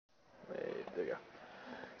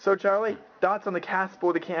So Charlie, thoughts on the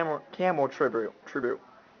Casper the Camel tribute?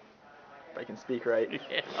 If I can speak right.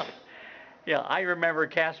 Yeah. Yeah, I remember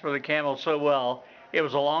Casper the Camel so well. It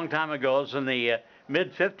was a long time ago. It was in the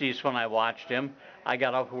mid 50s when I watched him. I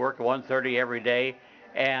got off of work at 1:30 every day,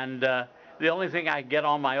 and the only thing I get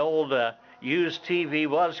on my old used TV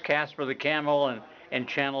was Casper the Camel and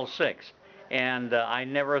Channel 6. And I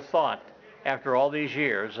never thought, after all these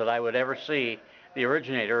years, that I would ever see the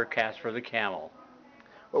originator, Casper the Camel.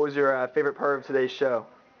 What was your favorite part of today's show?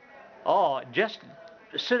 Oh, just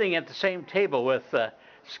sitting at the same table with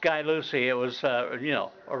Sky Lucy, it was, a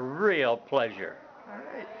real pleasure. All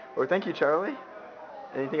right. Well, thank you, Charlie.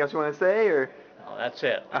 Anything else you want to say, or? Oh, that's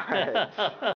it. All right.